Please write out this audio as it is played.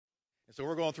So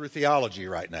we're going through theology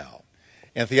right now.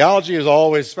 And theology is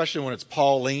always, especially when it's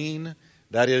Pauline,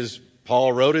 that is,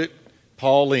 Paul wrote it,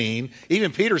 Pauline.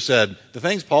 Even Peter said, the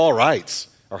things Paul writes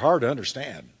are hard to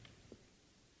understand.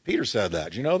 Peter said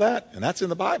that. Do you know that? And that's in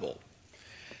the Bible.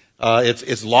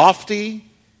 It's lofty,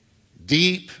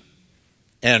 deep,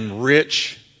 and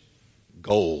rich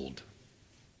gold.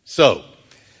 So,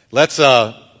 let's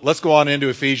go on into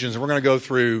Ephesians, and we're going to go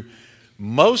through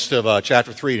most of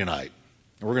chapter 3 tonight.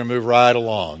 And we're going to move right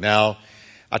along. Now,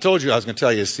 I told you I was going to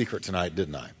tell you a secret tonight,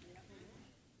 didn't I?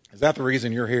 Is that the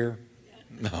reason you're here?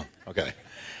 No. Okay.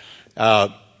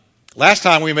 Last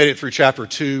time we made it through chapter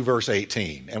 2, verse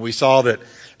 18, and we saw that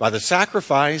by the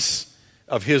sacrifice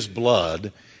of his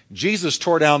blood, Jesus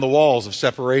tore down the walls of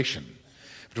separation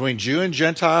between Jew and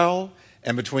Gentile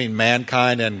and between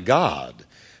mankind and God.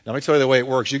 Now, let me tell you the way it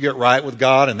works. You get right with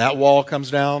God and that wall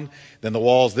comes down, then the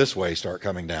walls this way start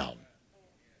coming down.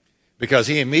 Because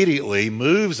he immediately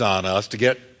moves on us to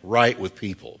get right with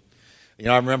people. You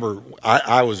know, I remember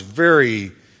I was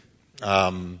very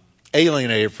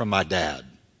alienated from my dad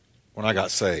when I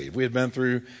got saved. We had been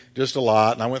through just a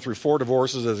lot, and I went through 4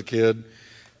 divorces as a kid.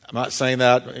 I'm not saying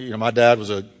that. You know, my dad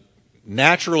was a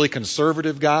naturally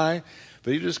conservative guy,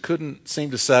 but he just couldn't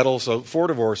seem to settle, so 4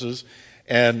 divorces.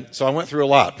 And so I went through a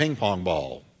lot, ping pong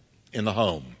ball in the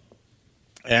home.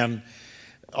 And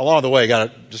along the way, I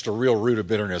got just a real root of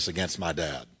bitterness against my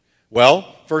dad.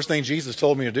 Well, first thing Jesus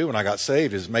told me to do when I got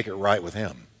saved is make it right with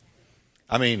him.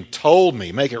 I mean, told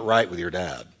me, make it right with your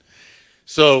dad.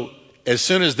 So as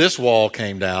soon as this wall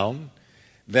came down,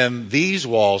 then these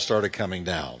walls started coming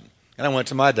down. And I went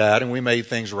to my dad, and we made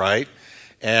things right.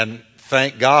 And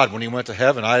thank God, when he went to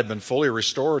heaven, I had been fully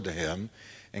restored to him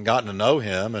and gotten to know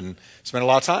him and spent a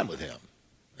lot of time with him.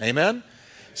 Amen?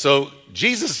 So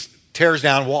Jesus tears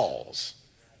down walls.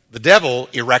 The devil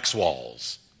erects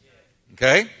walls.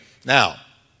 Okay? Now,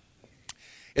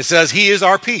 it says he is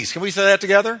our peace. Can we say that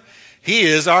together? He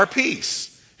is our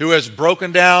peace, who has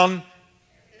broken down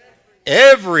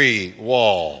every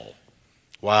wall.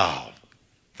 Wow.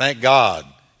 Thank God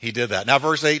he did that. Now,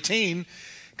 verse 18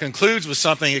 concludes with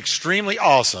something extremely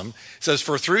awesome. It says,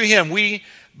 for through him we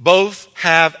both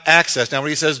have access. Now, when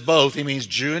he says both, he means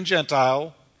Jew and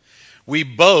Gentile. We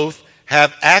both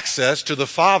have access to the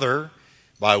Father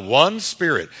by one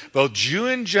Spirit. Both Jew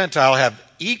and Gentile have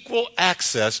equal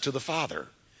access to the Father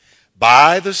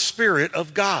by the Spirit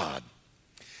of God.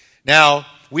 Now,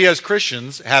 we as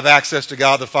Christians have access to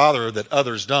God the Father that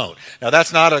others don't. Now,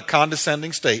 that's not a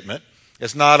condescending statement.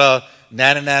 It's not a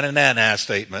na-na-na-na-na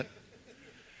statement.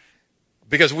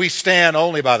 Because we stand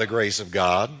only by the grace of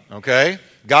God, okay?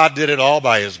 God did it all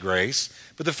by his grace.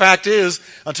 But the fact is,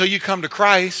 until you come to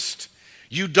Christ,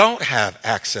 you don't have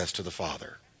access to the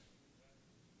Father.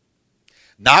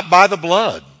 Not by the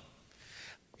blood.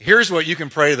 Here's what you can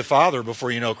pray to the Father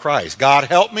before you know Christ. God,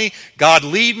 help me. God,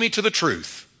 lead me to the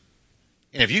truth.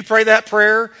 And if you pray that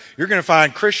prayer, you're going to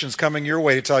find Christians coming your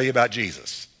way to tell you about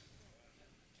Jesus.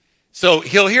 So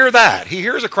he'll hear that. He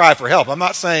hears a cry for help. I'm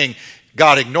not saying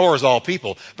God ignores all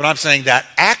people, but I'm saying that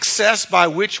access by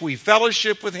which we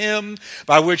fellowship with him,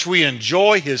 by which we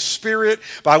enjoy his Spirit,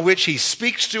 by which he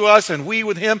speaks to us and we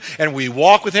with him and we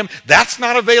walk with him, that's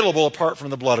not available apart from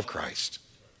the blood of Christ.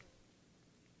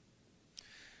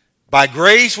 By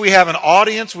grace, we have an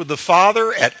audience with the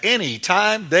Father at any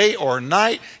time, day or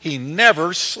night. He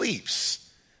never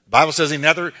sleeps. The Bible says he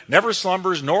never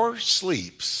slumbers nor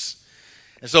sleeps.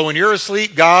 And so when you're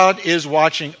asleep, God is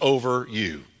watching over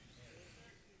you.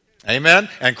 Amen?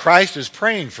 And Christ is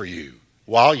praying for you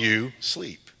while you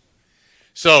sleep.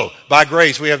 So, by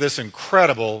grace, we have this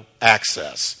incredible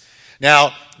access.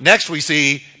 Now, next we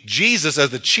see Jesus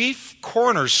as the chief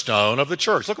cornerstone of the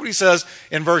church. Look what he says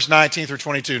in verse 19 through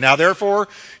 22. Now, therefore,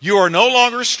 you are no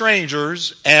longer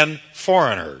strangers and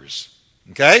foreigners,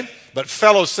 okay, but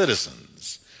fellow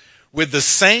citizens with the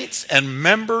saints and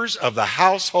members of the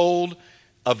household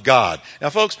of God. Now,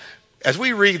 folks, as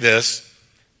we read this,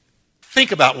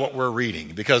 think about what we're reading,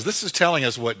 because this is telling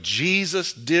us what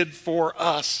Jesus did for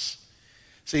us.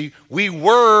 See, we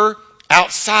were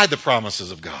outside the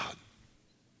promises of God.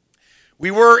 We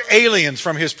were aliens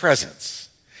from his presence.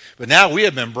 But now we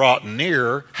have been brought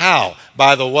near. How?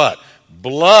 By the what?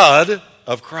 Blood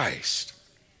of Christ.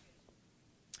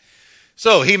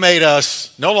 So he made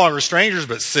us no longer strangers,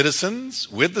 but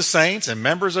citizens with the saints and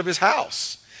members of his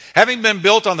house, having been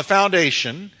built on the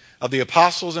foundation of the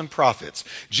apostles and prophets.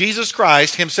 Jesus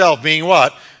Christ himself being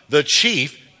what? The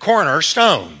chief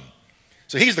cornerstone.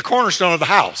 So he's the cornerstone of the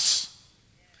house.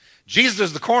 Jesus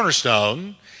is the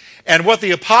cornerstone. And what the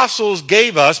apostles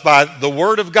gave us by the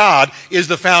word of God is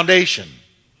the foundation.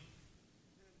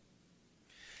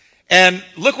 And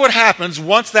look what happens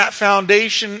once that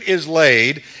foundation is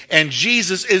laid and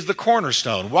Jesus is the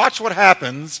cornerstone. Watch what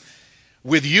happens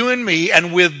with you and me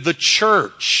and with the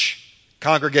church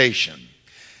congregation,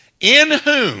 in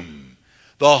whom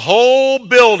the whole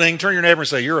building, turn to your neighbor and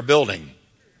say, you're a building.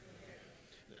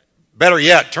 Better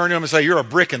yet, turn to him and say, you're a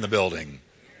brick in the building.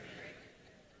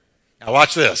 Now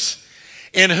watch this.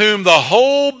 In whom the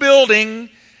whole building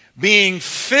being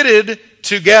fitted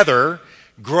together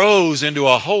grows into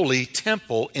a holy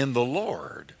temple in the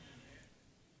Lord.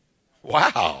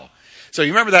 Wow. So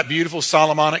you remember that beautiful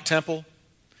Solomonic temple?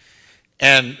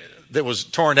 And that was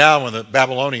torn down when the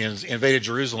Babylonians invaded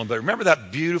Jerusalem. But remember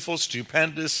that beautiful,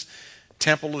 stupendous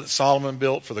temple that Solomon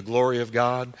built for the glory of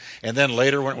God? And then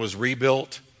later when it was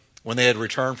rebuilt, when they had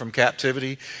returned from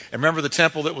captivity. And remember the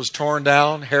temple that was torn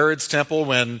down, Herod's temple,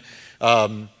 when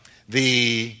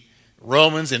the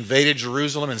Romans invaded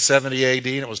Jerusalem in 70 AD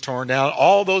and it was torn down.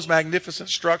 All those magnificent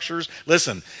structures,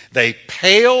 listen, they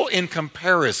pale in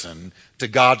comparison to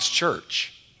God's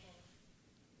church.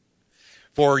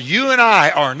 For you and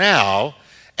I are now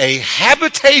a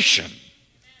habitation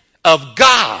of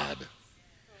God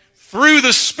through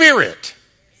the Spirit.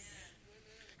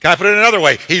 Can I put it another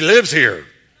way? He lives here.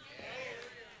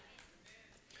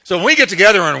 So when we get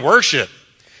together and worship,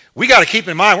 we got to keep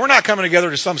in mind, we're not coming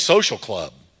together to some social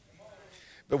club.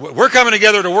 But we're coming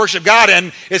together to worship God,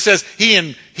 and it says He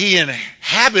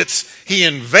inhabits, He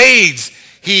invades,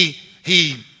 He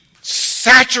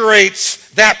saturates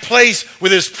that place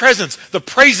with His presence, the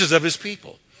praises of His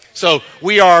people. So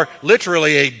we are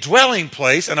literally a dwelling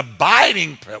place, an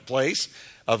abiding place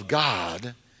of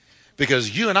God,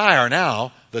 because you and I are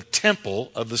now the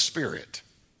temple of the Spirit.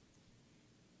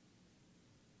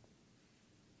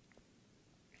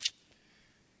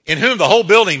 In whom the whole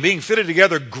building being fitted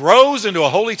together grows into a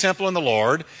holy temple in the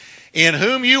Lord, in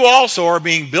whom you also are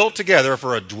being built together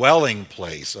for a dwelling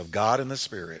place of God in the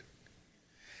Spirit.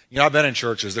 You know, I've been in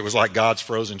churches that was like God's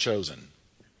frozen chosen.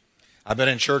 I've been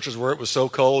in churches where it was so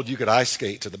cold you could ice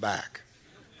skate to the back.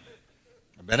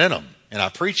 I've been in them, and I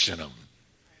preached in them.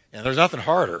 And there's nothing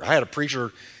harder. I had a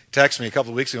preacher text me a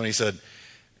couple of weeks ago, and he said,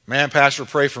 man, Pastor,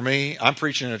 pray for me. I'm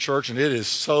preaching in a church, and it is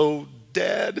so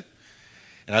dead.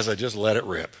 And I said, just let it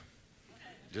rip.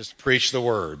 Just preach the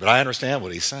word. But I understand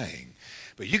what he's saying.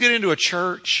 But you get into a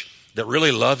church that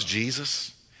really loves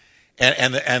Jesus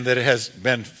and that it has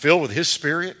been filled with His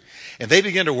Spirit, and they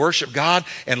begin to worship God,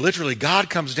 and literally God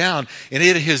comes down, and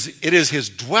it is His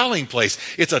dwelling place.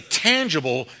 It's a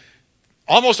tangible,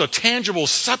 almost a tangible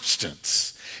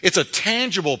substance. It's a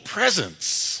tangible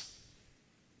presence.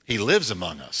 He lives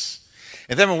among us.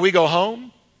 And then when we go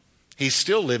home, He's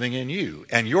still living in you,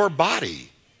 and your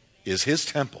body is His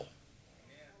temple.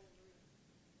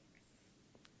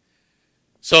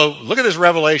 So look at this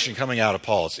revelation coming out of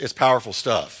Paul. It's powerful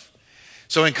stuff.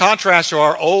 So in contrast to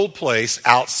our old place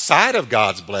outside of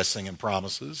God's blessing and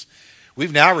promises,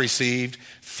 we've now received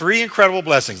three incredible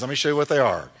blessings. Let me show you what they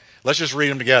are. Let's just read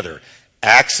them together.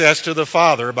 Access to the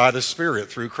Father by the Spirit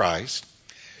through Christ.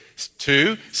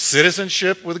 2,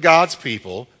 citizenship with God's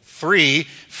people. 3,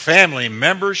 family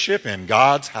membership in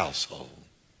God's household.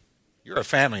 You're a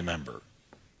family member.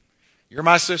 You're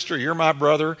my sister, you're my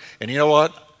brother, and you know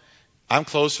what? I'm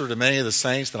closer to many of the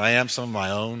saints than I am some of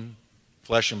my own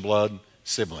flesh and blood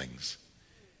siblings,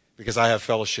 because I have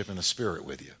fellowship in the Spirit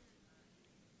with you.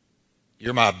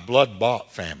 You're my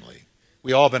blood-bought family.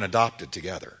 We all been adopted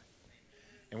together.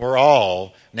 And we're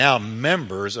all now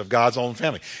members of God's own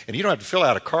family. And you don't have to fill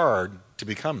out a card to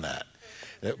become that.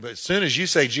 But as soon as you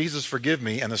say, Jesus, forgive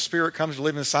me, and the Spirit comes to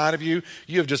live inside of you,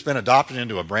 you have just been adopted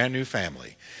into a brand new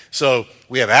family. So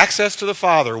we have access to the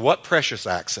Father. What precious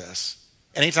access.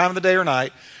 Any time of the day or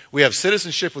night. We have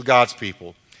citizenship with God's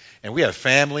people. And we have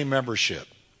family membership.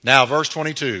 Now, verse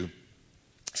 22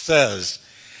 says,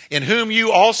 in whom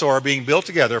you also are being built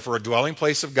together for a dwelling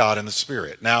place of God in the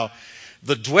Spirit. Now,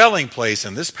 the dwelling place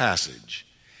in this passage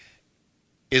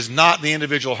is not the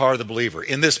individual heart of the believer.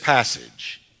 In this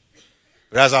passage,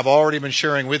 but as I've already been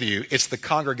sharing with you, it's the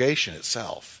congregation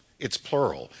itself. It's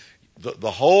plural.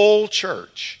 The whole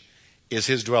church is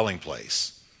His dwelling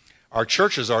place. Our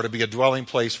churches are to be a dwelling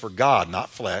place for God, not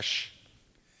flesh.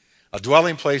 A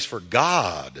dwelling place for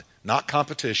God, not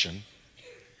competition.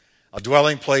 A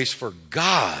dwelling place for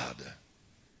God.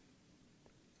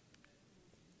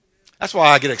 That's why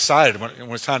I get excited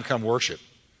when it's time to come worship.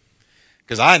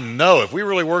 Because I know if we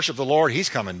really worship the Lord, He's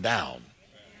coming down.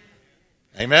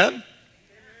 Amen?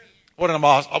 What an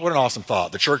awesome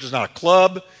thought. The church is not a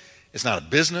club. It's not a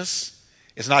business.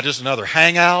 It's not just another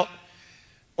hangout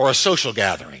or a social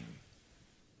gathering.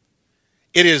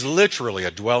 It is literally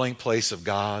a dwelling place of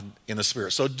God in the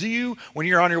Spirit. So when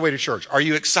you're on your way to church, are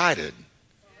you excited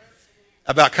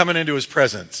about coming into his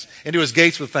presence, into his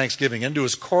gates with thanksgiving, into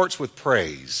his courts with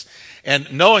praise,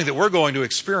 and knowing that we're going to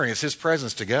experience his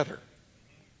presence together?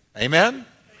 Amen?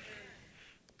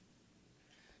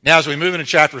 Now, as we move into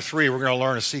chapter 3, we're going to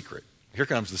learn a secret. Here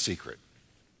comes the secret.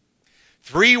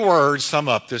 3 words sum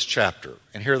up this chapter,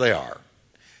 and here they are: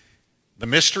 the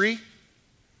mystery,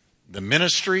 the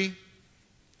ministry,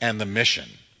 and the mission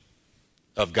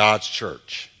of God's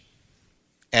church.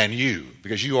 And you,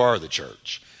 because you are the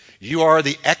church. You are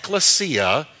the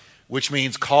ecclesia, which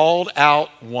means called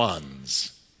out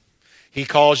ones. He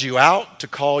calls you out to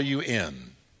call you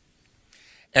in.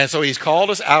 And so he's called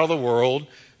us out of the world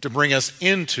to bring us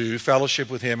into fellowship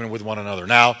with him and with one another.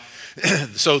 Now,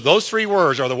 so those 3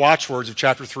 words are the watchwords of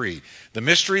chapter 3. The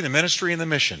mystery, the ministry, and the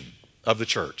mission of the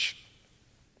church.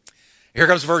 Here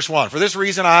comes verse 1. For this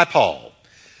reason I, Paul,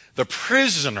 the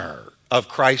prisoner of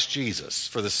Christ Jesus,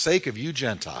 for the sake of you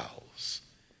Gentiles.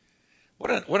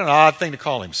 What an odd thing to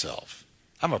call himself.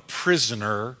 I'm a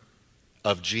prisoner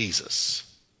of Jesus.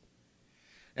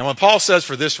 And when Paul says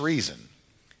for this reason,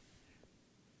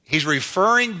 he's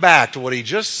referring back to what he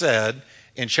just said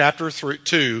in chapter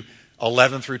 2,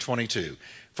 11 through 22.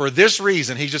 For this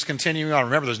reason, he's just continuing on.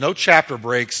 Remember, there's no chapter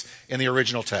breaks in the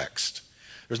original text.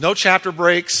 There's no chapter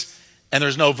breaks and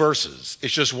there's no verses.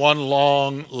 It's just one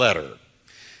long letter.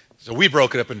 So we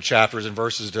broke it up into chapters and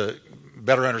verses to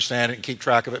better understand it and keep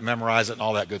track of it, memorize it, and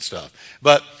all that good stuff.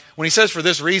 But when he says for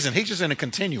this reason, he's just in a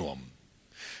continuum.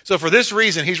 So for this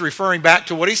reason, he's referring back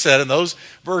to what he said in those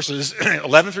verses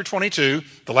 11 through 22,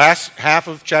 the last half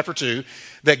of chapter 2,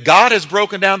 that God has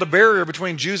broken down the barrier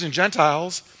between Jews and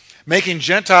Gentiles, making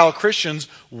Gentile Christians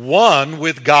one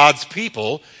with God's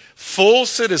people, full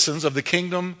citizens of the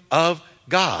kingdom of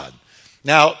God.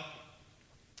 Now,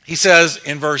 he says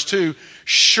in verse 2,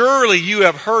 surely you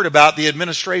have heard about the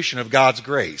administration of God's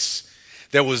grace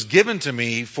that was given to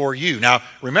me for you. Now,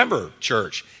 remember,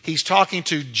 church, he's talking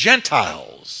to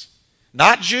Gentiles,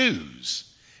 not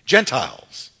Jews,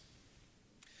 Gentiles.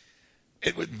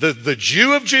 The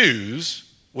Jew of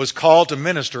Jews was called to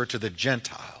minister to the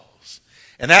Gentiles,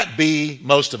 and that be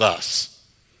most of us.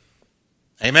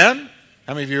 Amen?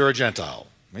 How many of you are a Gentile?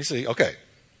 Let me see. Okay.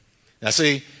 Now,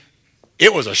 see,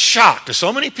 it was a shock to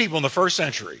so many people in the first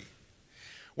century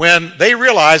when they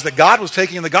realized that God was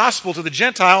taking the gospel to the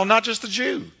Gentile, not just the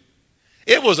Jew.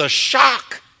 It was a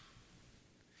shock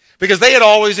because they had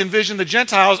always envisioned the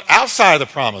Gentiles outside of the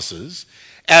promises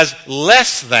as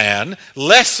less than,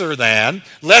 lesser than,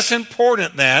 less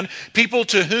important than people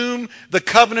to whom the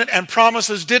covenant and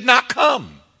promises did not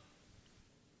come.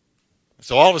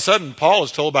 So all of a sudden, Paul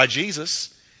is told by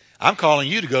Jesus, I'm calling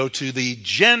you to go to the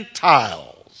Gentiles.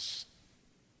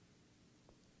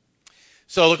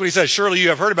 So look what he says. Surely you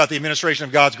have heard about the administration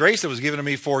of God's grace that was given to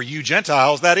me for you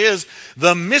Gentiles. That is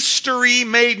the mystery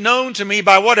made known to me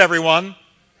by what, everyone?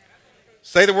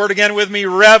 Say the word again with me.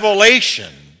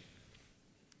 Revelation.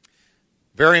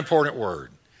 Very important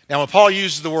word. Now when Paul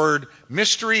uses the word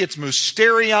mystery, it's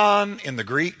mysterion in the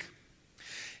Greek.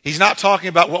 He's not talking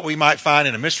about what we might find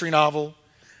in a mystery novel,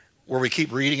 where we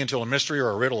keep reading until a mystery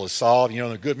or a riddle is solved. You know,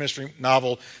 the good mystery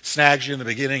novel snags you in the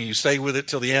beginning and you stay with it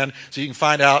till the end so you can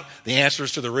find out the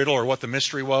answers to the riddle or what the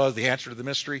mystery was, the answer to the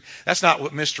mystery. That's not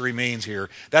what mystery means here.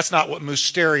 That's not what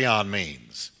mysterion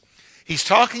means. He's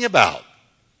talking about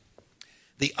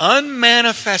the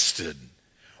unmanifested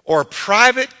or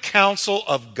private counsel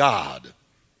of God,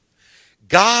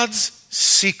 God's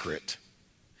secret,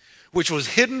 which was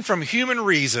hidden from human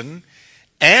reason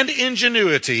and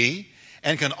ingenuity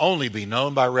and can only be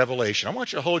known by revelation. I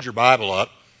want you to hold your Bible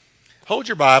up. Hold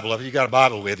your Bible up if you've got a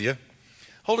Bible with you.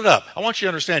 Hold it up. I want you to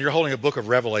understand you're holding a book of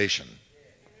Revelation.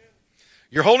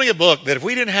 You're holding a book that if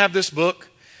we didn't have this book,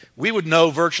 we would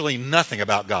know virtually nothing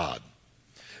about God.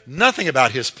 Nothing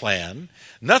about his plan.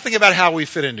 Nothing about how we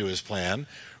fit into his plan.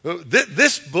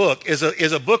 This book is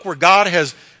a book where God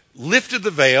has lifted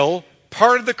the veil,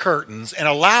 parted the curtains, and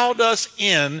allowed us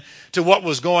in to what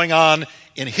was going on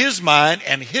in his mind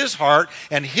and his heart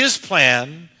and his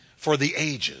plan for the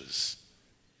ages.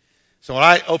 So when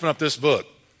I open up this book,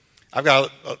 I've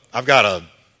got a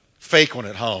fake one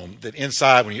at home that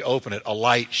inside when you open it, a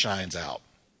light shines out.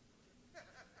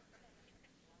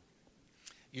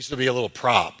 Used to be a little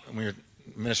prop when we were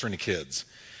ministering to kids.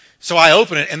 So I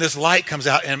open it and this light comes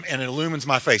out and it illumines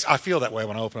my face. I feel that way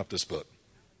when I open up this book.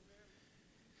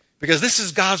 Because this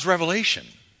is God's revelation.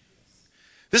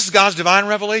 This is God's divine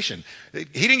revelation. He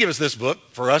didn't give us this book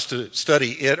for us to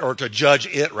study it or to judge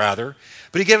it, rather.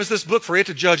 But he gave us this book for it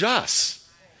to judge us.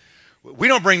 We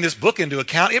don't bring this book into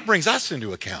account. It brings us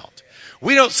into account.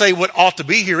 We don't say what ought to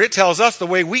be here. It tells us the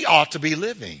way we ought to be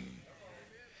living.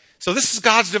 So this is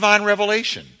God's divine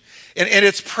revelation. And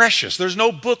it's precious. There's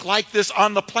no book like this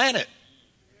on the planet.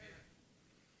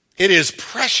 It is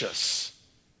precious.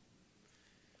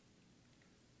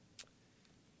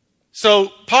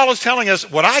 So Paul is telling us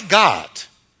what I got,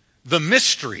 the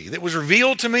mystery that was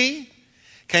revealed to me,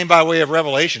 came by way of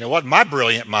revelation. It wasn't my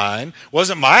brilliant mind,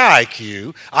 wasn't my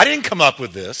IQ. I didn't come up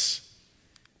with this.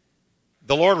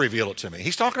 The Lord revealed it to me.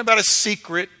 He's talking about a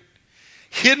secret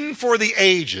hidden for the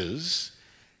ages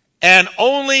and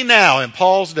only now in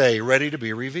Paul's day ready to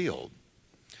be revealed.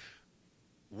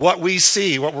 What we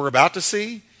see, what we're about to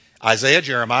see, Isaiah,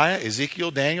 Jeremiah,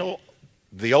 Ezekiel, Daniel,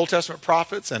 the Old Testament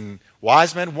prophets and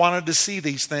wise men wanted to see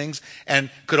these things and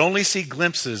could only see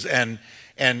glimpses and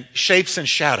shapes and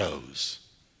shadows.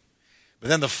 But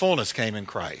then the fullness came in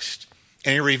Christ.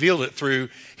 And he revealed it through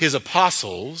his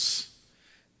apostles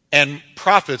and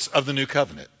prophets of the new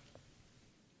covenant.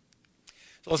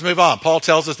 So let's move on. Paul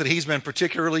tells us that he's been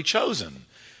particularly chosen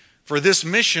for this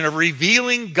mission of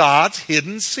revealing God's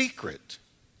hidden secret.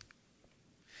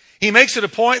 He makes it a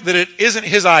point that it isn't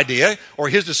his idea or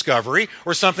his discovery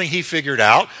or something he figured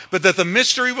out, but that the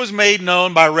mystery was made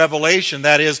known by revelation.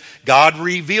 That is, God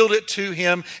revealed it to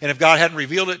him, and if God hadn't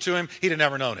revealed it to him, he'd have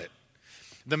never known it.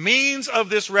 The means of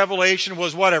this revelation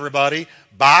was what, everybody?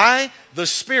 By the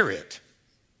Spirit.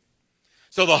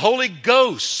 So the Holy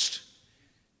Ghost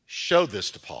showed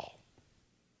this to Paul.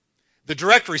 The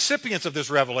direct recipients of this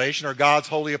revelation are God's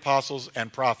holy apostles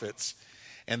and prophets.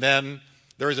 And then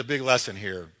there is a big lesson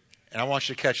here, and I want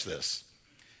you to catch this.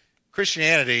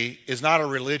 Christianity is not a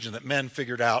religion that men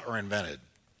figured out or invented.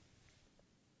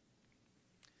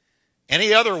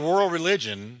 Any other world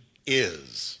religion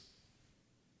is.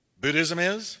 Buddhism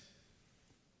is.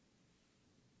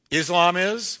 Islam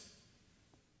is.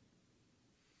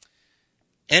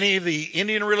 Any of the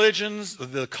Indian religions,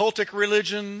 the cultic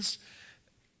religions,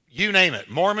 you name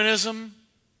it. Mormonism,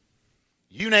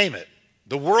 you name it.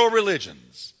 The world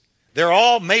religions. They're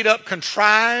all made up,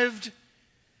 contrived,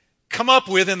 come up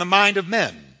with in the mind of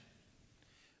men.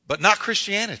 But not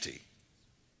Christianity.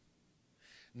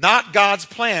 Not God's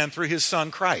plan through his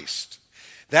Son Christ.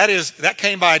 That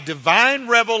came by divine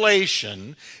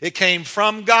revelation. It came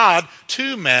from God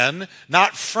to men,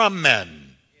 not from men.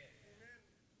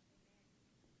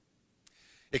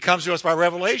 It comes to us by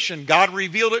revelation. God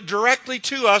revealed it directly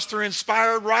to us through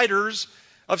inspired writers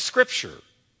of Scripture.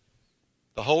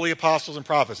 The holy apostles and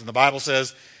prophets. And the Bible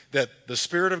says that the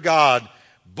Spirit of God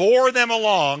bore them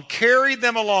along, carried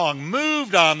them along,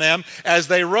 moved on them as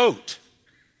they wrote.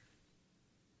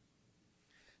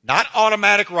 Not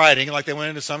automatic writing like they went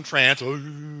into some trance.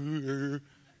 Not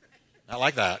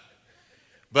like that.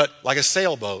 But like a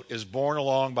sailboat is borne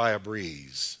along by a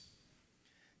breeze.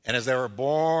 And as they were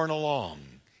borne along,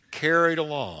 carried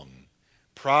along,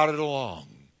 prodded along,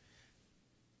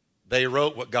 they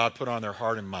wrote what God put on their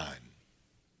heart and mind.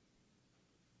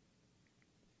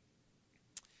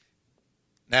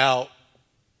 Now,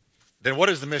 then what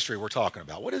is the mystery we're talking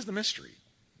about? What is the mystery?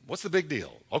 What's the big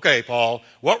deal? Okay, Paul,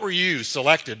 what were you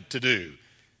selected to do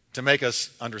to make us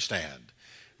understand?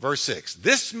 Verse 6,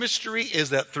 this mystery is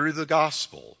that through the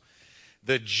gospel,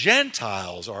 the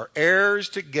Gentiles are heirs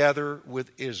together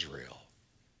with Israel.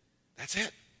 That's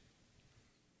it.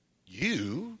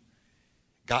 You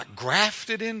got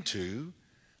grafted into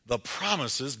the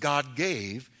promises God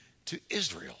gave to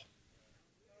Israel.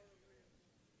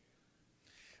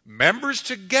 Members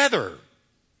together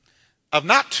of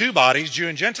not two bodies, Jew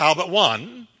and Gentile, but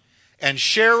one, and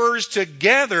sharers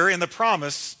together in the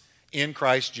promise in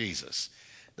Christ Jesus.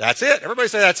 That's it. Everybody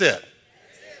say that's it.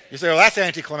 You say, well, that's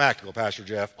anticlimactical, Pastor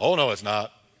Jeff. Oh, no, it's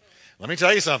not. Let me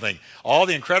tell you something. All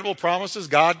the incredible promises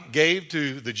God gave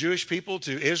to the Jewish people,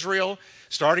 to Israel,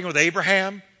 starting with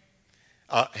Abraham,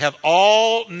 have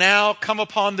all now come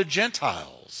upon the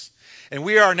Gentiles. And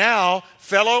we are now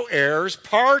fellow heirs,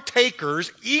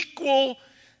 partakers,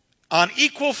 on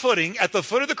equal footing at the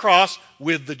foot of the cross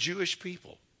with the Jewish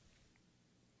people.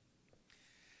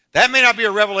 That may not be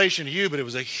a revelation to you, but it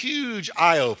was a huge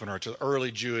eye-opener to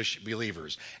early Jewish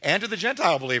believers and to the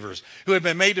Gentile believers who had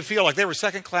been made to feel like they were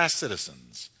second-class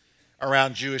citizens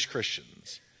around Jewish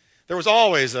Christians. There was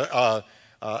always a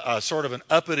sort of an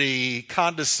uppity,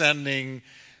 condescending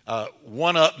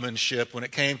one-upmanship when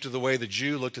it came to the way the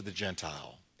Jew looked at the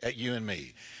Gentile, at you and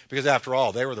me. Because after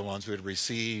all, they were the ones who had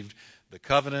received the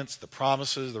covenants, the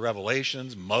promises, the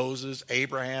revelations, Moses,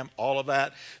 Abraham, all of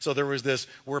that. So there was this,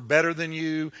 we're better than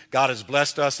you. God has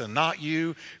blessed us and not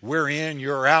you. We're in,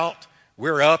 you're out.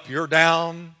 We're up, you're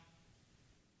down.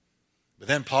 But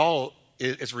then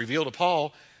it's revealed to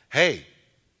Paul, hey,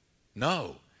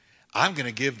 no, I'm going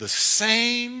to give the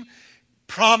same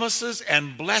promises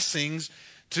and blessings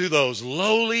to those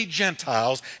lowly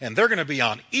Gentiles, and they're going to be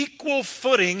on equal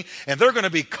footing, and they're going to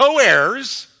be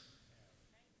co-heirs,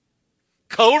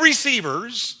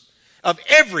 co-receivers of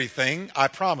everything I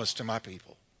promised to my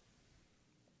people.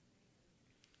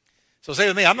 So say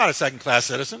with me, I'm not a second-class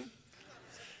citizen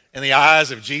in the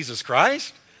eyes of Jesus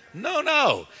Christ.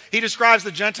 No. He describes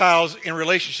the Gentiles in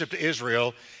relationship to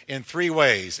Israel in three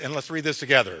ways. And let's read this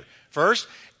together. First,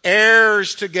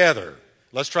 heirs together.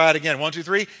 Let's try it again. 1, 2,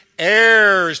 3.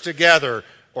 Heirs together,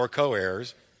 or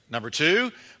co-heirs. Number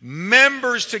 2,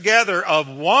 members together of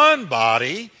one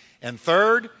body. And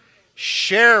third,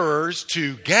 sharers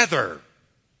together.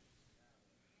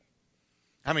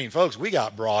 I mean, folks, we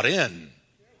got brought in.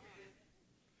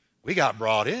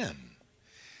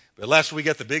 But lest we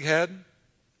get the big head,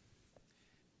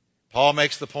 Paul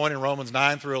makes the point in Romans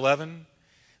 9 through 11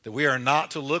 that we are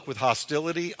not to look with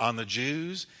hostility on the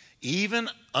Jews, even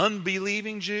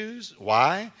unbelieving Jews.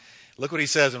 Why? Look what he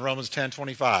says in Romans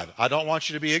 10:25. I don't want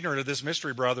you to be ignorant of this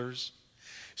mystery, brothers,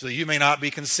 so that you may not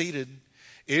be conceited.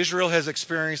 Israel has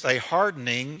experienced a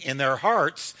hardening in their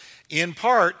hearts, in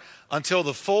part, until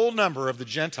the full number of the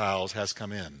Gentiles has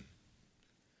come in.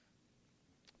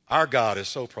 Our God is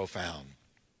so profound.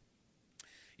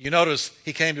 You notice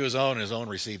he came to his own, and his own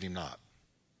received him not.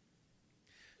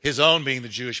 His own being the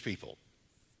Jewish people.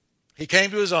 He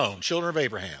came to his own, children of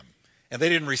Abraham, and they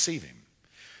didn't receive him.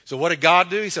 So what did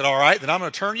God do? He said, all right, then I'm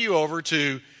going to turn you over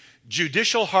to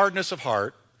judicial hardness of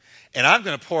heart, and I'm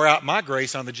going to pour out my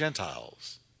grace on the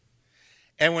Gentiles.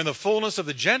 And when the fullness of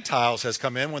the Gentiles has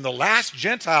come in, when the last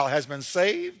Gentile has been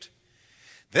saved,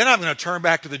 then I'm going to turn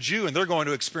back to the Jew, and they're going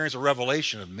to experience a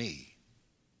revelation of me.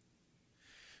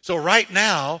 So right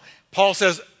now, Paul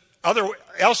says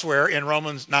elsewhere in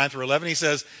Romans 9 through 11, he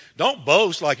says, don't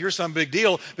boast like you're some big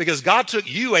deal, because God took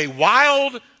you, a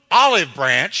wild olive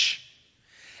branch,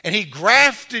 and he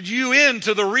grafted you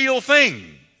into the real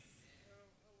thing.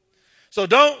 So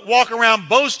don't walk around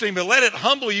boasting, but let it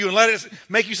humble you and let it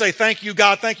make you say, thank you,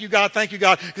 God, thank you, God, thank you,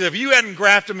 God. Because if you hadn't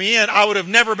grafted me in, I would have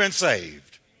never been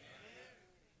saved.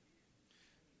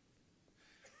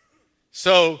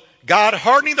 So God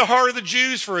hardening the heart of the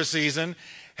Jews for a season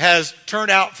has turned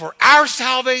out for our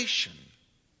salvation.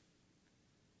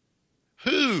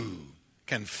 Who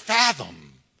can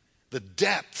fathom the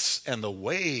depths and the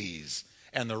ways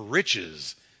and the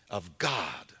riches of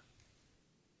God?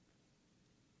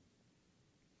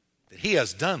 That he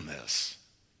has done this.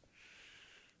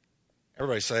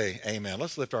 Everybody say amen.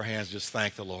 Let's lift our hands and just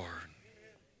thank the Lord.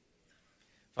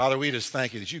 Father, we just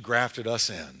thank you that you grafted us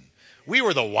in. We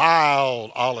were the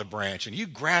wild olive branch, and you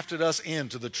grafted us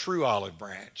into the true olive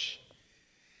branch.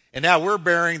 And now we're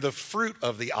bearing the fruit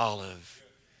of the olive.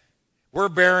 We're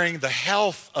bearing the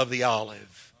health of the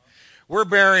olive. We're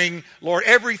bearing, Lord,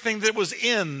 everything that was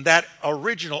in that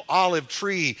original olive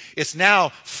tree. It's now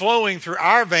flowing through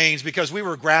our veins because we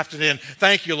were grafted in.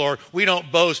 Thank you, Lord. We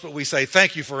don't boast, but we say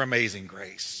thank you for amazing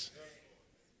grace.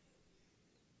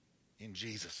 In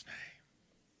Jesus' name.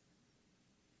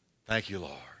 Thank you,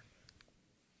 Lord.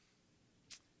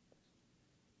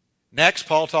 Next,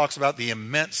 Paul talks about the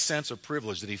immense sense of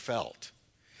privilege that he felt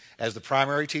as the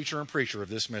primary teacher and preacher of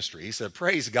this mystery. He said,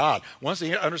 praise God. Once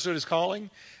he understood his calling,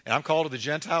 and I'm called to the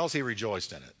Gentiles, he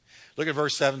rejoiced in it. Look at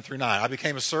verse 7 through 9. I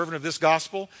became a servant of this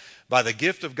gospel by the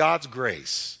gift of God's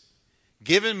grace,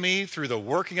 given me through the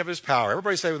working of his power.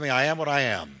 Everybody say with me, I am what I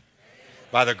am,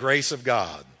 by the grace of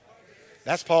God.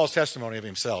 That's Paul's testimony of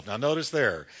himself. Now notice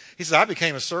there, he says, I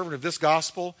became a servant of this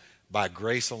gospel by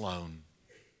grace alone.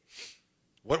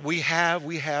 What we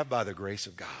have by the grace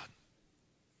of God.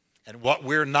 And what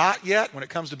we're not yet, when it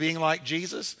comes to being like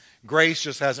Jesus, grace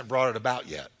just hasn't brought it about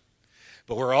yet.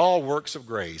 But we're all works of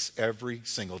grace every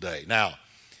single day. Now,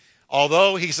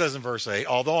 although, he says in verse 8,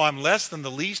 although I'm less than the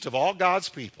least of all God's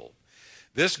people,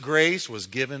 this grace was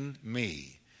given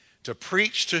me to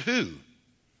preach to who?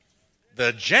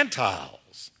 The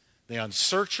Gentiles, the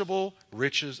unsearchable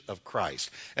riches of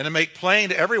Christ. And to make plain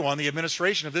to everyone the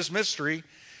administration of this mystery,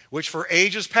 which for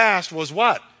ages past was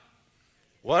what?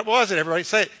 What was it? Everybody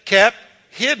say it. Kept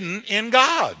hidden in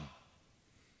God.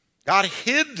 God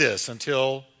hid this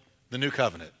until the new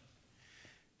covenant.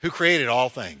 Who created all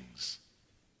things?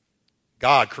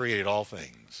 God created all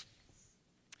things.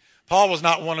 Paul was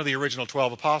not one of the original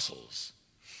 12 apostles.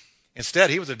 Instead,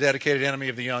 he was a dedicated enemy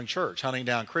of the young church, hunting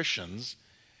down Christians.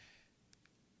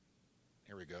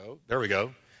 There we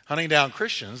go. Hunting down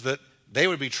Christians that they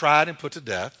would be tried and put to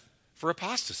death for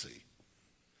apostasy.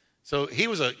 So he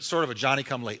was a sort of a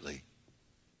Johnny-come-lately.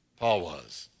 Paul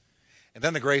was. And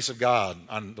then the grace of God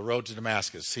on the road to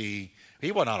Damascus, he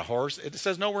He wasn't on a horse. It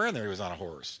says nowhere in there he was on a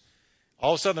horse.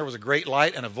 All of a sudden there was a great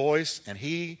light and a voice, and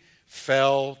he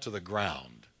fell to the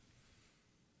ground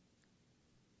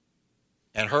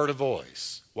and heard a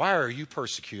voice. Why are you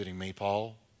persecuting me,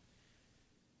 Paul?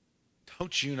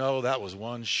 Don't you know that was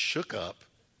one shook up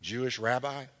Jewish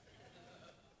rabbi?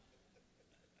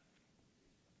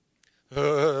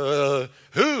 Who,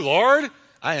 Lord?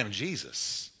 I am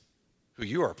Jesus, who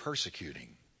you are persecuting.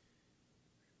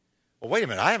 Well, wait a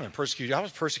minute. I haven't persecuted you. I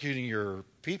was persecuting your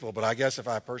people, but I guess if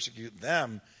I persecute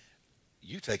them,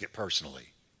 you take it personally.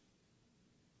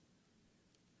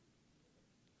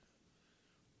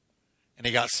 And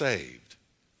he got saved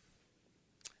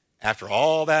after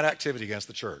all that activity against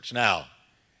the church. Now,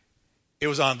 it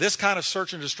was on this kind of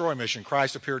search and destroy mission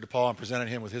Christ appeared to Paul and presented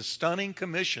him with his stunning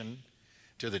commission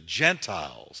to the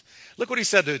Gentiles. Look what he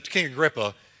said to King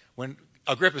Agrippa when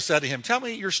Agrippa said to him, tell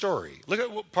me your story. Look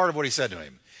at part of what he said to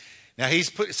him. Now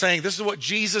he's saying, this is what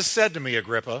Jesus said to me,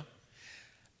 Agrippa.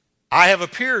 I have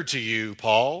appeared to you,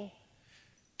 Paul,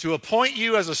 to appoint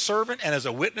you as a servant and as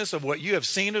a witness of what you have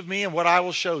seen of me and what I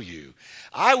will show you.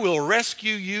 I will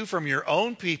rescue you from your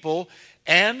own people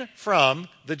and from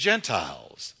the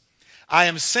Gentiles. I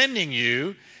am sending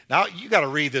you. Now, you got to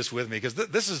read this with me because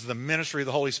this is the ministry of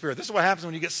the Holy Spirit. This is what happens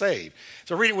when you get saved.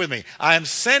 So read it with me. I am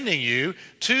sending you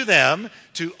to them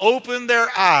to open their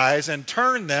eyes and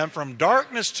turn them from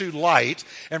darkness to light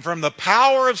and from the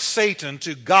power of Satan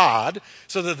to God,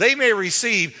 so that they may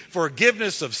receive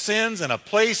forgiveness of sins and a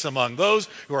place among those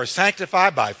who are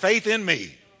sanctified by faith in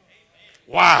me.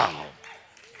 Wow.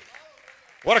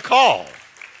 What a call.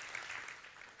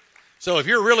 So if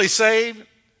you're really saved,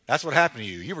 that's what happened to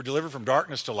you. You were delivered from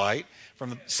darkness to light,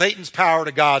 from Satan's power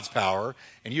to God's power,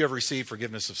 and you have received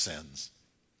forgiveness of sins.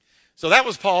 So that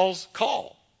was Paul's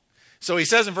call. So he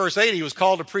says in verse 8, he was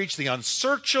called to preach the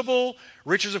unsearchable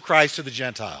riches of Christ to the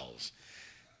Gentiles.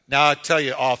 Now, I tell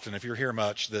you often, if you're here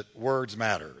much, that words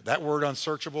matter. That word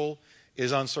unsearchable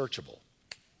is unsearchable.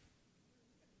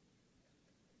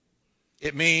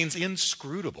 It means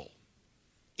inscrutable,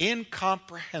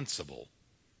 incomprehensible,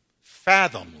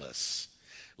 fathomless,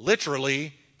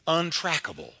 literally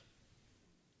untrackable.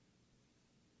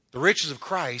 The riches of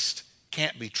Christ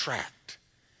can't be tracked.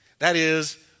 That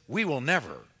is, we will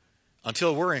never,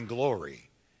 until we're in glory,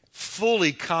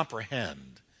 fully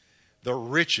comprehend the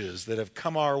riches that have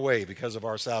come our way because of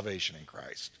our salvation in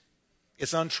Christ.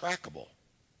 It's untrackable.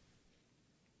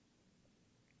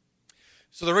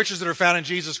 So the riches that are found in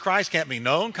Jesus Christ can't be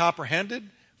known,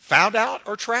 comprehended, found out,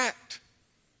 or tracked.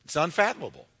 It's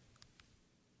unfathomable.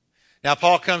 Now,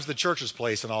 Paul comes to the church's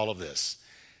place in all of this.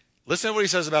 Listen to what he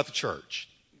says about the church.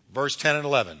 Verse 10 and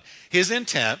 11. His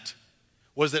intent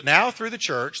was that now through the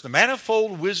church, the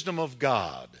manifold wisdom of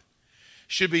God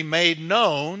should be made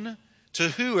known to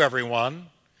who, everyone?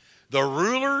 The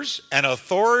rulers and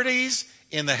authorities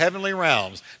in the heavenly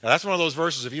realms. Now, that's one of those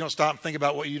verses, if you don't stop and think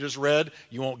about what you just read,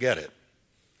 you won't get it.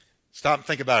 Stop and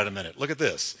think about it a minute. Look at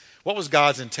this. What was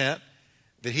God's intent?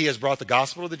 That he has brought the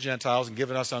gospel to the Gentiles and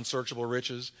given us unsearchable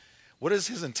riches. What is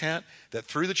his intent? That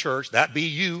through the church, that be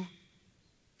you,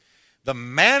 the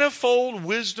manifold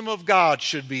wisdom of God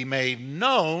should be made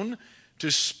known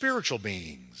to spiritual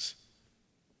beings.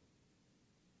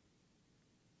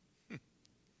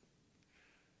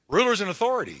 Rulers and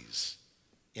authorities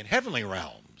in heavenly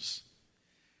realms,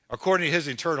 according to his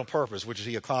eternal purpose, which is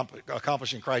he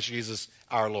accomplished in Christ Jesus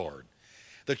our Lord.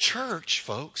 The church,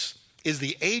 folks, is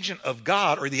the agent of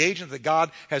God, or the agent that God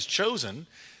has chosen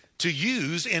to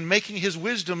use in making his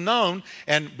wisdom known.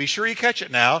 And be sure you catch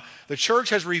it now. The church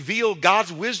has revealed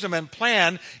God's wisdom and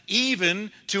plan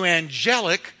even to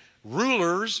angelic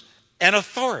rulers and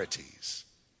authorities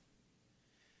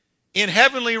in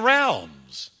heavenly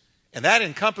realms. And that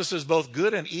encompasses both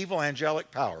good and evil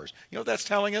angelic powers. You know what that's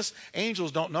telling us?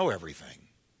 Angels don't know everything.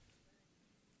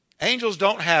 Angels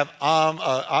don't have,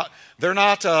 they're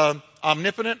not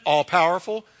omnipotent,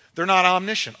 all-powerful. They're not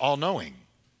omniscient, all-knowing,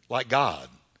 like God.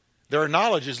 Their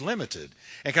knowledge is limited.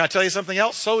 And can I tell you something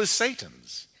else? So is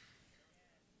Satan's.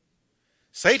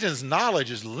 Satan's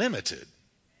knowledge is limited.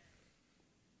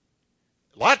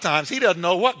 A lot of times he doesn't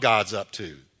know what God's up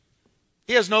to.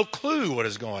 He has no clue what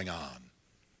is going on.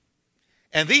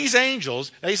 And these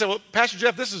angels, now you say, well, Pastor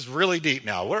Jeff, this is really deep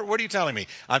now. What are you telling me?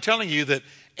 I'm telling you that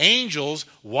angels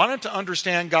wanted to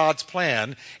understand God's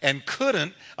plan and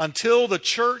couldn't until the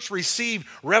church received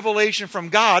revelation from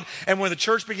God. And when the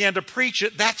church began to preach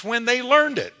it, that's when they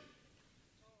learned it.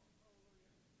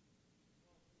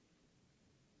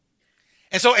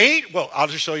 And so, well, I'll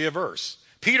just show you a verse.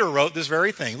 Peter wrote this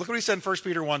very thing. Look what he said in 1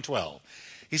 Peter 1:12.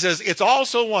 He says, it's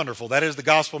also wonderful. That is the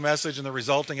gospel message and the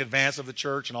resulting advance of the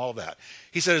church and all of that.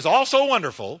 He said, it's also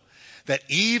wonderful that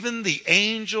even the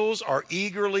angels are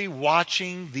eagerly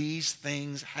watching these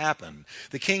things happen.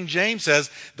 The King James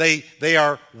says they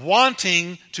are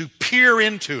wanting to peer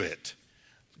into it,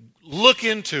 look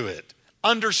into it,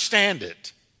 understand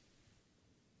it.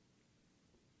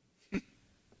 I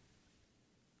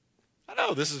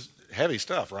know this is heavy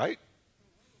stuff, right?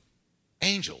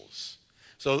 Angels.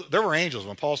 So there were angels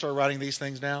when Paul started writing these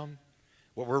things down.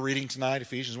 What we're reading tonight,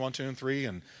 Ephesians 1, 2, and 3,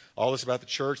 and all this about the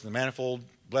church and the manifold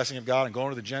blessing of God and going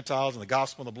to the Gentiles and the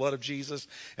gospel and the blood of Jesus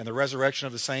and the resurrection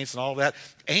of the saints and all of that.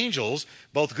 Angels,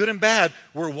 both good and bad,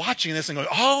 were watching this and going,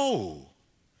 oh.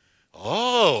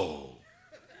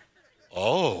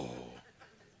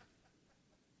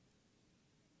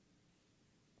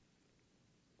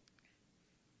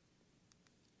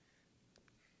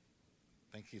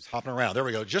 I think he's hopping around. There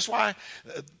we go.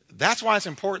 That's why it's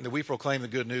important that we proclaim the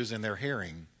good news in their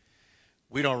hearing.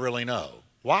 We don't really know.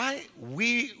 Why?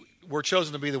 We were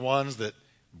chosen to be the ones that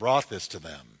brought this to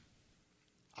them.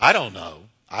 I don't know.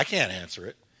 I can't answer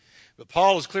it. But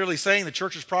Paul is clearly saying the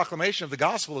church's proclamation of the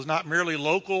gospel is not merely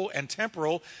local and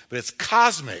temporal, but it's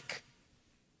cosmic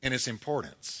in its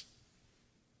importance.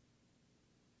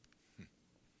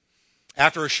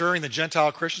 After assuring the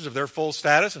Gentile Christians of their full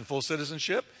status and full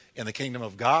citizenship in the kingdom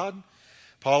of God,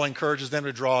 Paul encourages them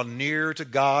to draw near to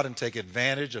God and take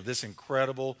advantage of this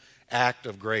incredible act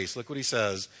of grace. Look what he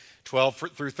says,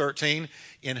 12 through 13,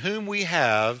 in whom we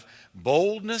have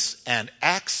boldness and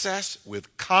access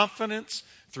with confidence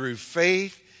through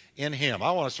faith in him.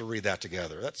 I want us to read that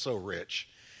together. That's so rich.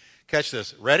 Catch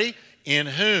this. Ready? In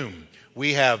whom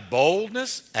we have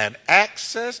boldness and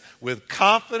access with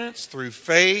confidence through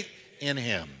faith in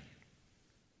him.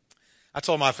 I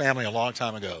told my family a long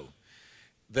time ago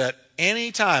that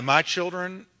anytime my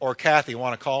children or Kathy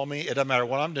want to call me, it doesn't matter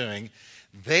what I'm doing,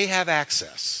 they have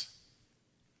access.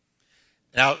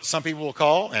 Now, some people will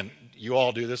call, and you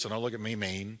all do this, so don't look at me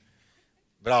mean,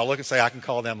 but I'll look and say I can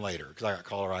call them later because I got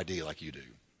caller ID like you do.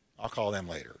 I'll call them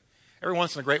later. Every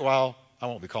once in a great while, I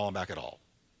won't be calling back at all.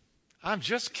 I'm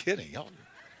just kidding. Y'all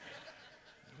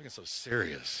looking so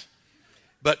serious.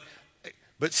 But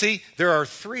see, there are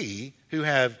three who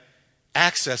have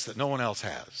access that no one else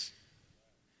has.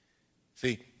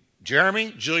 See,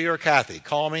 Jeremy, Julia, or Kathy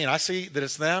call me, and I see that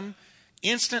it's them.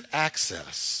 Instant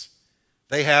access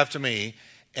they have to me,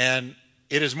 and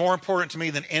it is more important to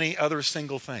me than any other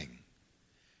single thing.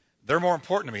 They're more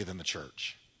important to me than the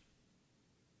church.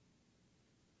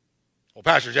 Well,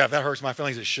 Pastor Jeff, that hurts my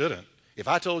feelings. It shouldn't. If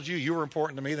I told you you were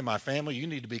important to me than my family, you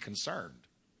need to be concerned.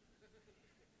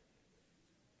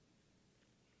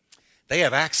 They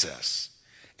have access.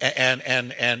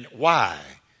 And why?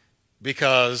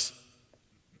 Because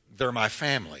they're my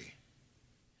family.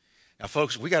 Now,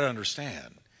 folks, we got to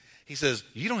understand. He says,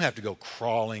 you don't have to go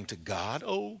crawling to God.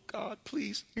 Oh, God,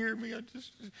 please hear me.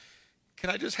 Can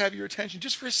I just have your attention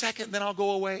just for a second, then I'll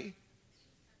go away?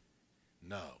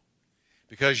 No.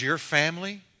 Because you're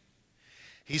family,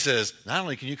 he says, not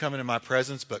only can you come into my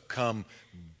presence, but come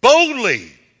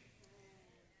boldly,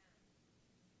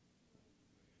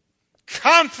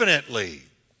 confidently.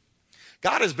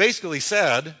 God has basically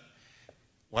said,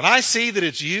 when I see that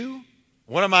it's you,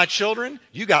 one of my children,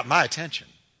 you got my attention.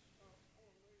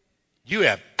 You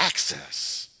have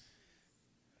access.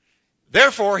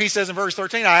 Therefore, he says in verse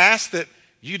 13, I ask that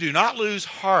you do not lose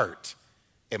heart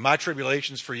in my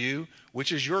tribulations for you,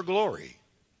 which is your glory.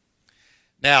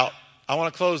 Now, I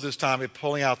want to close this time by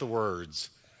pulling out the words,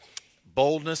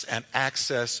 boldness and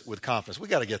access with confidence. We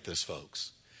got to get this,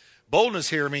 folks. Boldness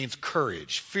here means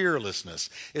courage, fearlessness,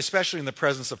 especially in the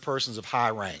presence of persons of high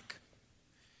rank.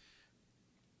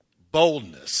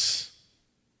 Boldness,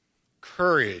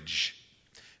 courage,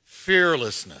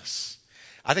 fearlessness.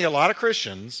 I think a lot of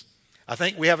Christians, I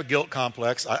think we have a guilt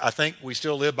complex. I think we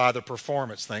still live by the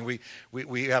performance thing.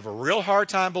 We have a real hard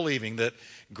time believing that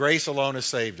grace alone has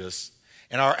saved us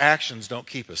and our actions don't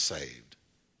keep us saved.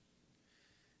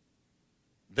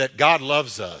 That God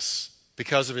loves us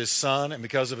because of his Son and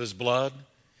because of his blood.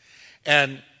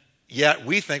 And yet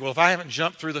we think, well, if I haven't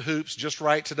jumped through the hoops just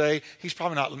right today, he's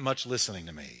probably not much listening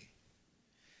to me.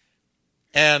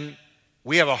 And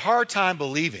we have a hard time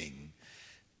believing.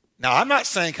 Now, I'm not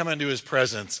saying come into his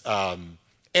presence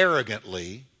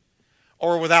arrogantly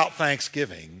or without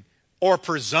thanksgiving or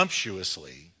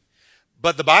presumptuously.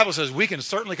 But the Bible says we can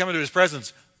certainly come into his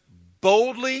presence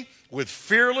boldly with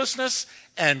fearlessness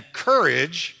and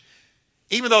courage,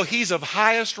 even though he's of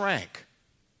highest rank,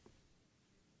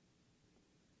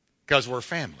 because we're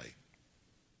family.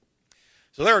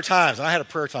 So there are times, and I had a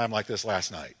prayer time like this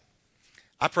last night.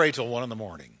 I prayed till 1 in the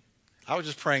morning. I was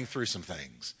just praying through some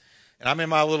things. And I'm in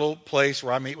my little place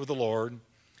where I meet with the Lord.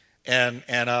 And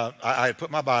I had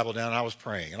put my Bible down and I was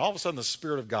praying. And all of a sudden the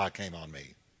Spirit of God came on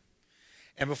me.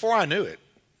 And before I knew it,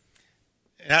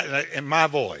 and my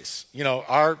voice,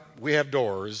 we have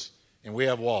doors and we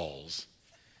have walls.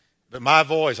 But my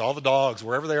voice, all the dogs,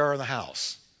 wherever they are in the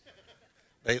house,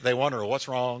 they wonder what's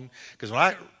wrong. Because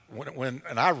when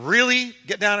I really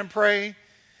get down and pray,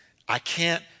 I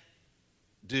can't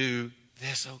do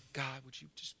this. Oh, God, would you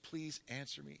just please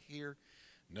answer me here?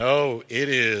 No, it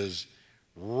is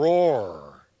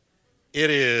roar.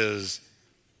 It is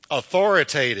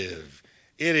authoritative.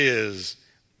 It is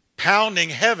pounding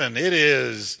heaven. It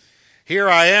is, here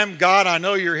I am, God, I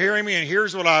know you're hearing me, and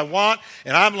here's what I want,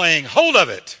 and I'm laying hold of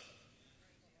it.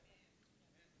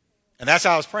 And that's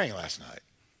how I was praying last night.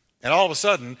 And all of a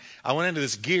sudden, I went into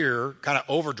this gear, kind of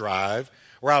overdrive,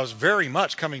 where I was very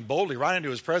much coming boldly right into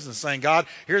his presence, saying, God,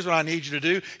 here's what I need you to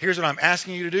do. Here's what I'm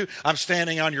asking you to do. I'm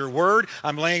standing on your word.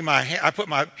 I put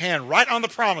my hand right on the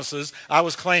promises I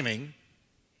was claiming.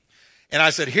 And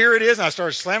I said, here it is. And I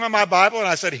started slamming my Bible, and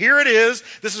I said, here it is.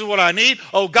 This is what I need.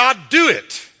 Oh, God, do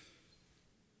it.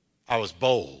 I was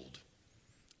bold.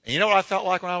 And you know what I felt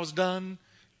like when I was done?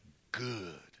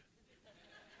 Good.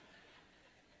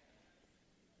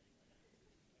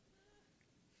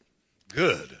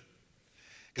 Good.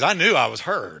 Because I knew I was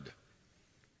heard.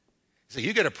 So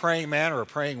you get a praying man or a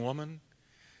praying woman,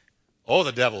 oh,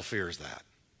 the devil fears that.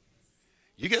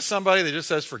 You get somebody that just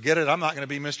says, forget it, I'm not going to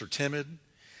be Mr. Timid.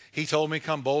 He told me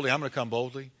come boldly, I'm going to come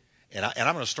boldly. And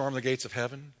I'm going to storm the gates of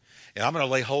heaven. And I'm going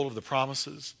to lay hold of the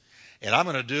promises. And I'm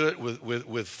going to do it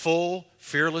with full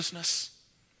fearlessness.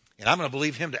 And I'm going to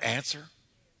believe him to answer.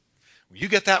 When you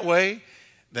get that way,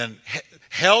 then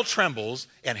hell trembles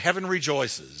and heaven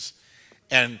rejoices.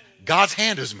 And God's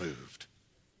hand is moved.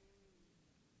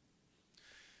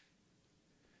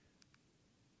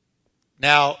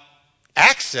 Now,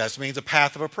 access means a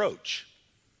path of approach.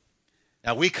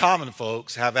 Now, we common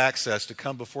folks have access to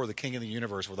come before the King of the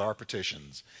universe with our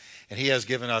petitions. And he has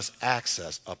given us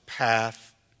access, a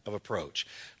path of approach.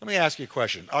 Let me ask you a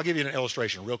question. I'll give you an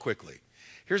illustration real quickly.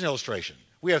 Here's an illustration.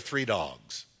 We have 3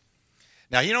 dogs.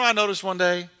 Now, I noticed one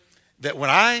day that when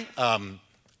I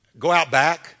go out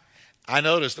back, I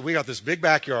noticed that we got this big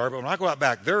backyard, but when I go out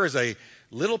back, there is a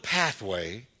little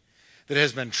pathway that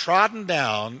has been trodden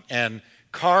down and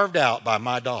carved out by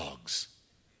my dogs.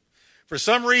 For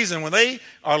some reason, when they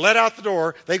are let out the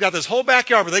door, they've got this whole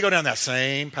backyard, but they go down that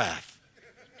same path.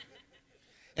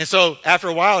 And so after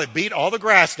a while, it beat all the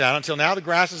grass down until now the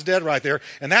grass is dead right there.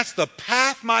 And that's the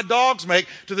path my dogs make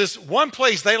to this one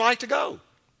place they like to go.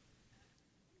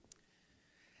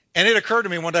 And it occurred to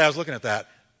me one day, I was looking at that,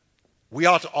 we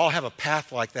ought to all have a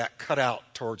path like that cut out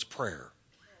towards prayer.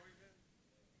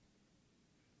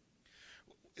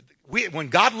 When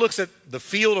God looks at the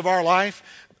field of our life,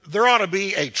 there ought to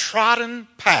be a trodden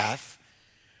path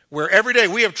where every day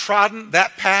we have trodden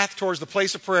that path towards the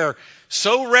place of prayer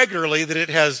so regularly that it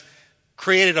has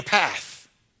created a path.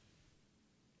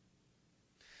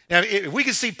 Now, if we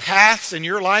could see paths in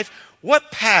your life, what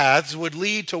paths would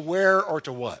lead to where or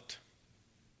to what?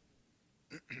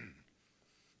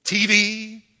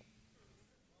 TV,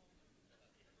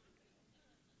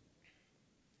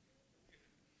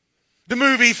 the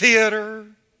movie theater,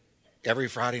 every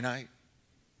Friday night.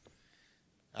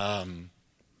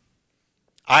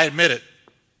 I admit it,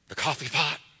 the coffee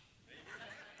pot.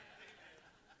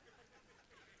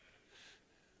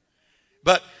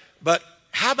 But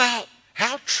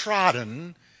how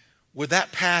trodden would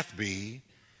that path be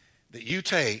that you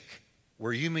take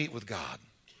where you meet with God?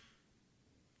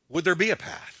 Would there be a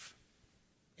path?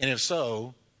 And if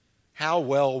so, how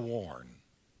well worn?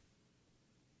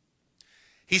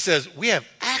 He says we have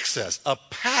access, a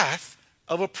path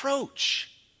of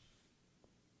approach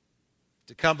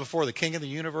to come before the King of the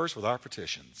universe with our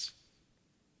petitions.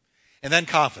 And then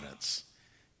confidence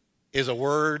is a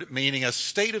word meaning a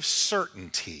state of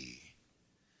certainty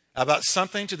about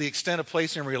something to the extent of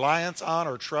placing reliance on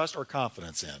or trust or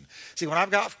confidence in. See, when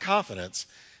I've got confidence,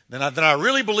 then I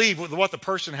really believe what the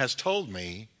person has told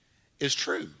me is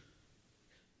true.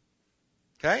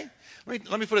 Okay?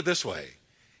 Let me put it this way.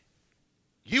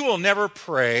 You will never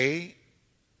pray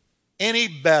any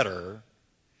better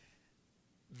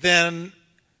than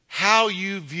how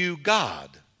you view God.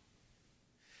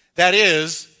 That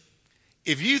is,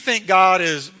 if you think God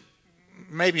is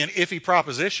maybe an iffy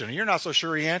proposition and you're not so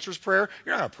sure he answers prayer,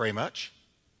 you're not going to pray much.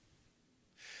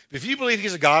 If you believe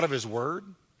he's a God of his word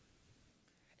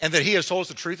and that he has told us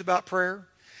the truth about prayer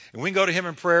and we can go to him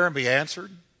in prayer and be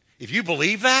answered, if you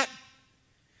believe that,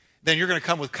 then you're going to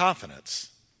come with confidence.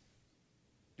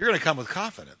 You're going to come with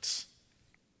confidence.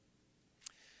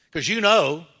 Because you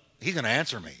know he's going to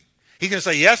answer me. He's going to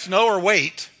say yes, no, or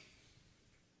wait.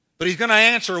 But he's going to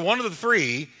answer one of the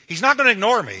three. He's not going to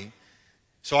ignore me.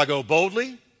 So I go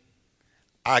boldly.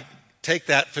 I take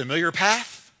that familiar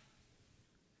path.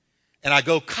 And I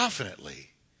go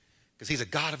confidently. Because he's a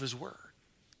God of his word.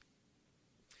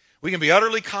 We can be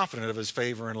utterly confident of his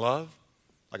favor and love.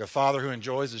 Like a father who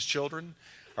enjoys his children.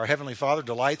 Our Heavenly Father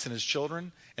delights in his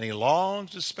children. And he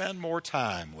longs to spend more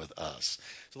time with us.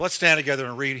 So let's stand together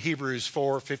and read Hebrews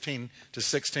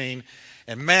 4:15-16.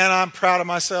 And man, I'm proud of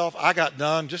myself. I got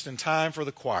done just in time for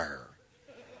the choir.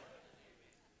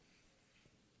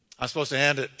 I'm supposed to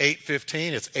end at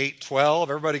 8:15. It's 8:12.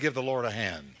 Everybody give the Lord a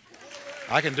hand.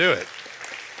 I can do it.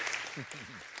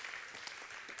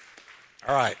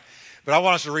 All right. But I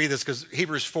want us to read this because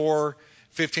Hebrews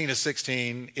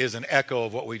 4:15-16 is an echo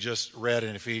of what we just read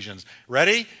in Ephesians.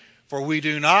 Ready? For we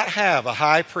do not have a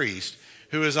high priest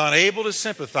who is unable to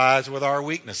sympathize with our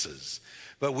weaknesses,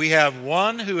 but we have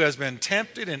one who has been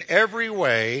tempted in every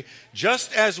way,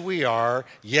 just as we are,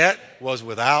 yet was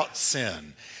without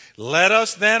sin. Let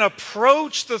us then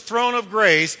approach the throne of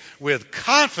grace with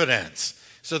confidence,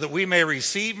 so that we may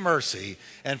receive mercy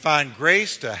and find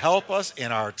grace to help us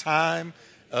in our time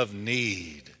of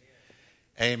need.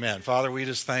 Amen. Father, we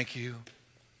just thank you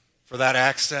for that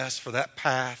access, for that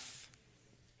path.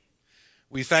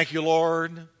 We thank you,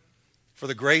 Lord, for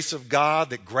the grace of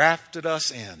God that grafted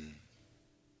us in.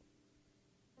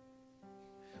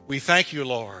 We thank you,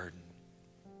 Lord,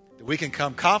 that we can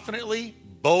come confidently,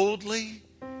 boldly,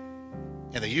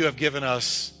 and that you have given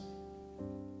us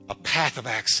a path of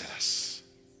access.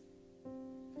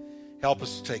 Help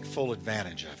us to take full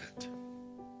advantage of it.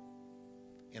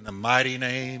 In the mighty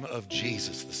name of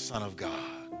Jesus, the Son of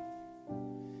God.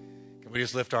 Can we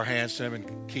just lift our hands to him?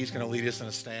 And Keith's going to lead us in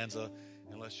a stanza.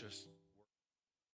 And let's just...